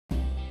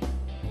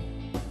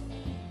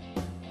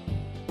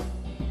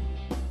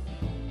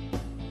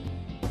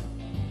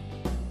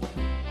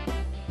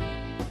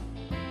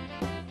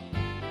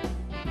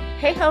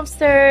Hey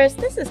Homesters,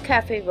 this is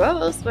Cafe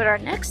Rose with our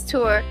next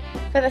tour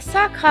for the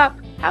Sock Hop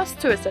House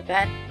Tours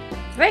event.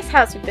 Today's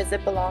house we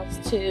visit belongs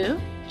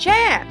to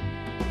Jan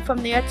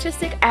from the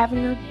Artistic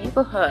Avenue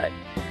neighborhood.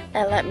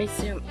 Now let me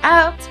zoom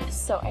out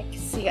so I can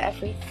see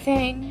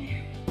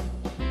everything.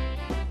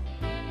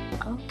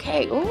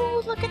 Okay,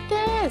 ooh, look at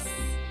this.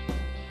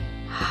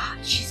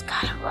 She's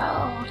got a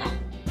road.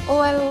 Oh,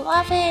 I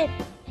love it.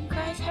 You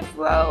guys have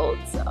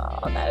roads. Oh,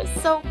 that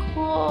is so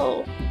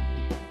cool.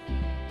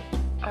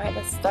 Alright,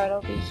 let's start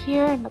over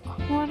here in the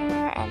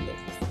corner, and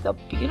this is a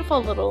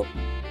beautiful little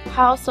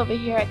house over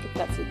here. I think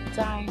that's a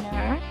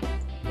diner,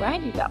 right?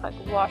 You got like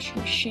a washing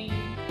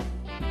machine.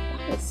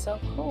 That is so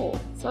cool.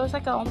 So it's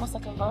like almost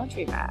like a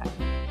laundromat.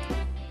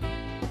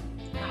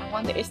 I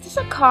wonder, is this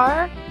a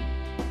car?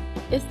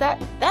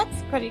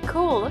 That's pretty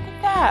cool. Look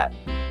at that.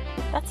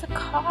 That's a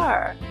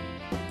car.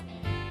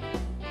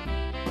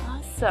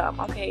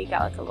 Awesome. Okay, you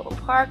got like a little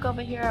park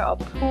over here, a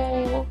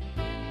pool.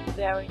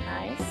 Very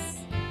nice.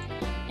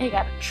 And you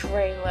got a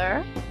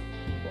trailer.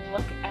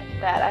 Look at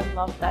that. I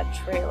love that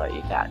trailer.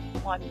 You got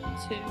 1, 2,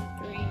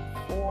 3,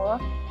 4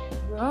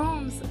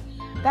 rooms.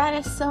 That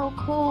is so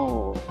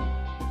cool.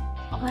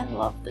 Oh, I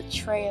love the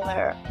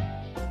trailer.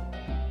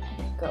 And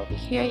then go over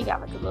here. You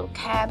got like a little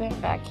cabin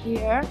back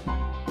here.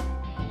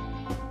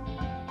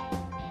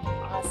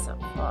 Awesome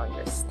for all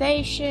your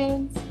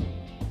stations.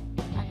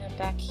 And then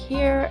back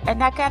here.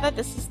 And I gather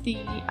this is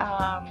the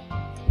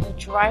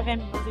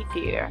drive-in movie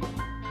theater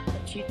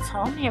you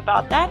told me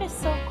about. That is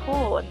so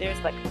cool. And there's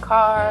like a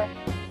car.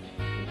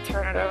 You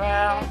turn it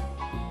around.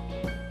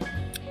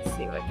 Let's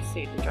see what I can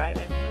see. The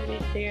drive-in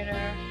movie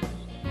theater.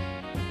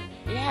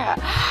 Yeah.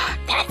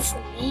 That's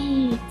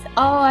neat.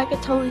 Oh, I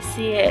could totally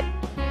see it.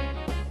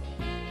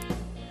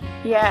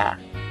 Yeah.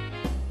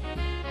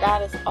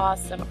 That is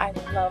awesome. I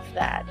love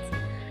that.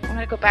 I'm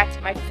gonna go back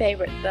to my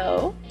favorite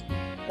though.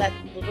 That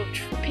little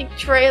pink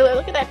trailer.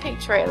 Look at that pink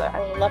trailer.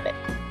 I love it.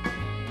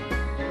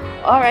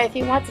 Alright, if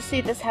you want to see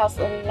this house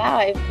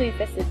live, please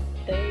visit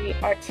the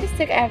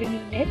Artistic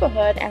Avenue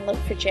neighborhood and look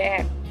for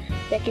Jan.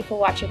 Thank you for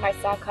watching my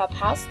Sock Hop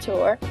house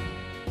tour.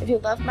 If you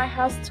love my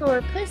house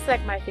tour, please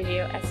like my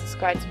video and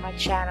subscribe to my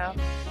channel.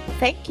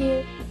 Thank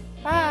you.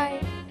 Bye.